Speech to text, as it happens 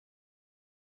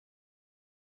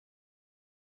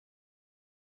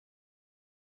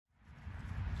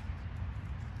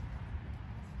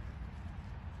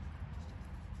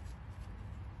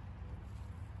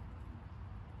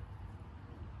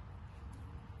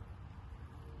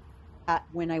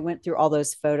when I went through all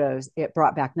those photos, it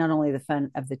brought back not only the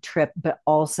fun of the trip, but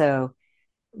also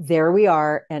there we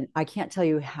are. And I can't tell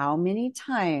you how many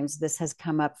times this has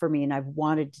come up for me, and I've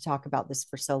wanted to talk about this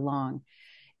for so long.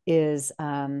 Is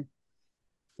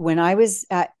when I was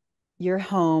at your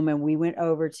home and we went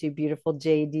over to beautiful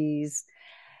JD's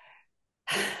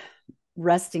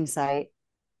resting site,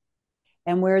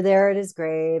 and we're there at his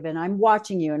grave, and I'm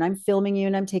watching you and I'm filming you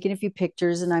and I'm taking a few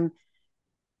pictures and I'm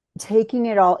taking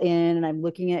it all in, and I'm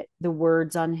looking at the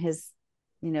words on his,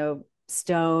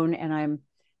 stone, and I'm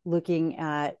looking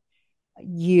at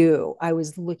you. I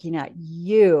was looking at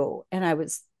you and I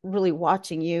was really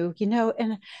watching you,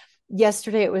 and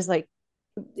yesterday it was like,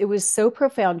 it was so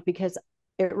profound because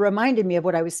it reminded me of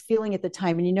what I was feeling at the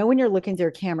time. And when you're looking through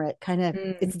a camera,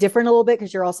 Mm, it's different a little bit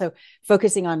because you're also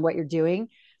focusing on what you're doing.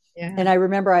 And yeah. I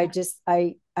remember I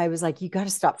was like, you got to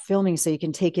stop filming so you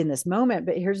can take in this moment.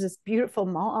 But here's this beautiful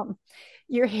mom.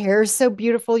 Your hair is so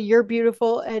beautiful. You're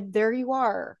beautiful. And there you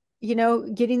are,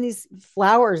 getting these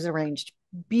flowers arranged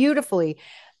beautifully.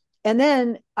 And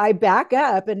then I back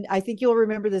up, and I think you'll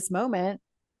remember this moment.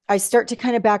 I start to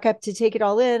kind of back up to take it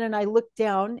all in. And I looked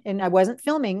down and I wasn't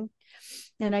filming.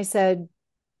 And I said,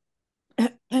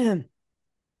 I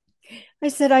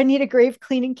said, I need a grave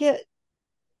cleaning kit.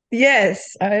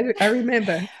 Yes, I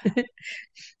remember.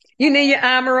 You need your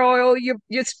armor oil,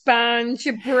 your sponge,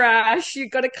 your brush. You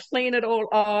got to clean it all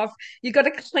off. You got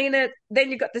to clean it.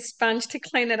 Then you got the sponge to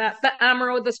clean it up. The armor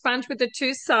oil, the sponge with the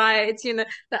two sides. The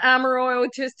armor oil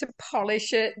just to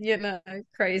polish it.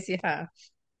 Crazy, huh?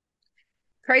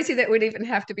 Crazy that we'd even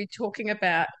have to be talking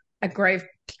about a grave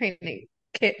cleaning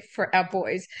kit for our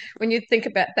boys. When you think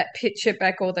about that picture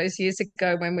back all those years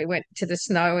ago when we went to the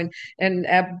snow and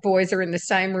our boys are in the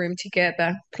same room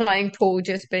together, playing pool,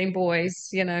 just being boys.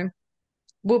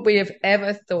 Would we have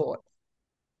ever thought?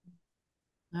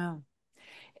 Oh.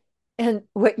 And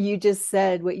what you just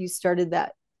said, what you started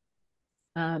that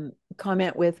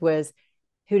comment with was,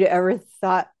 who'd ever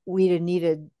thought we'd have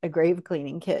needed a grave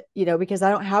cleaning kit, because I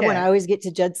don't have one. I Yeah. always get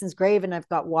to Judson's grave and I've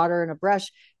got water and a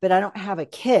brush, but I don't have a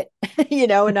kit,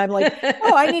 and I'm like,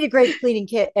 oh, I need a grave cleaning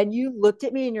kit. And you looked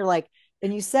at me and you're like,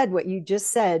 and you said what you just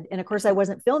said. And of course, I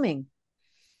wasn't filming,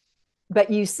 but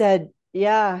you said,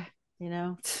 yeah, you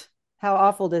know, how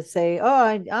awful to say,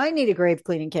 oh, I need a grave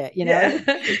cleaning kit, Yeah.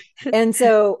 and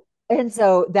so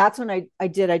that's when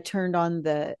I turned on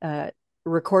the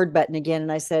record button again,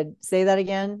 and I said, say that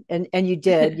again, and you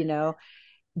did,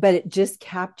 but it just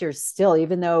captures still,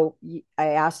 even though I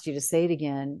asked you to say it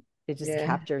again, it just Yeah.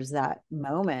 captures that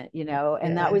moment, and that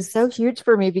Yeah. was so huge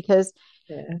for me because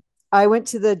Yeah. I went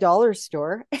to the dollar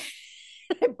store.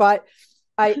 I bought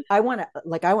I want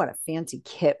a fancy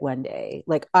kit one day.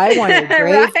 Like I want a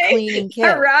grave Right. cleaning All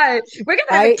kit. right. We're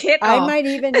gonna have a I kit I off. might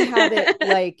even have it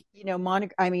like,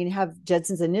 have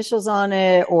Judson's initials on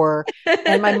it, or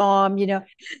and my mom,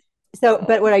 So,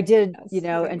 but Oh, what I did,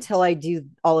 how until sweet. I do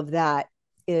all of that,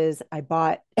 is I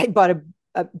bought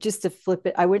just to flip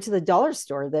it. I went to the dollar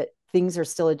store that things are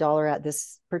still $1 at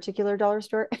this particular dollar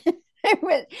store. I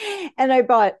went and I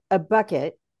bought a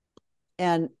bucket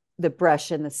and the brush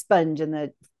and the sponge and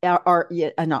the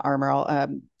yeah, not Armor All,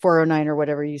 409 or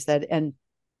whatever you said.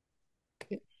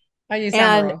 I use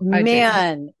And Emerald. I do.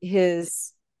 man,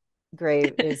 his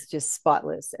grave is just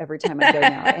spotless every time I go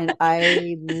now. And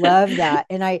I love that.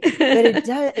 But it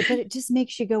does, but it just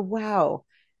makes you go, wow,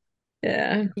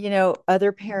 Yeah.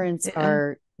 other parents Yeah.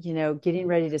 are, getting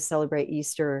ready to celebrate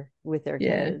Easter with their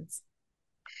Yeah. kids.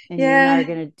 And you and I are Yeah.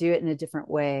 going to do it in a different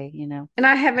way. And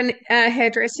I have a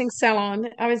hairdressing salon.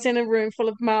 I was in a room full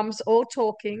of mums all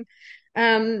talking.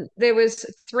 There was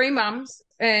three mums,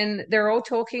 and they're all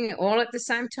talking all at the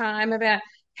same time about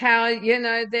how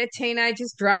their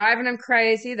teenagers driving them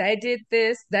crazy. They did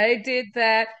this, they did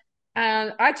that.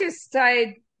 I just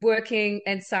stayed working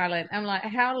and silent. I'm like,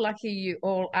 how lucky you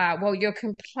all are. Well, you're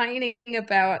complaining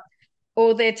about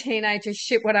all their teenagers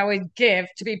shit. What I would give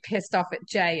to be pissed off at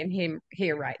Jay and him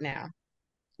here right now,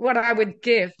 what I would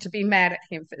give to be mad at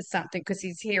him for something because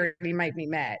he's here and he made me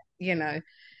mad.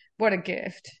 What a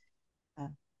gift. Uh,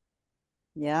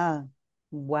 yeah.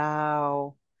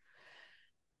 Wow.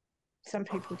 Some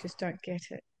people just don't get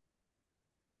it.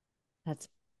 That's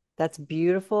that's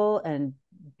beautiful and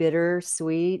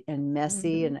bittersweet and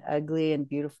messy Mhm. and ugly and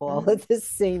beautiful all Mhm. at the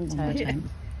same One more Yeah. time.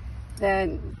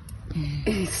 time.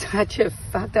 That is such a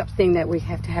fucked up thing that we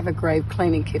have to have a grave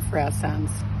cleaning kit for our sons.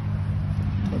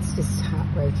 It's just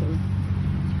heartbreaking.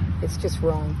 It's just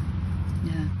wrong.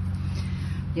 Yeah.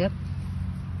 Yep.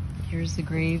 Here's the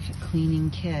grave cleaning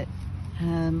kit.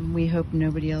 We hope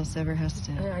nobody else ever has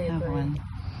to I have agree. one.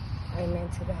 Amen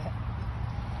to that.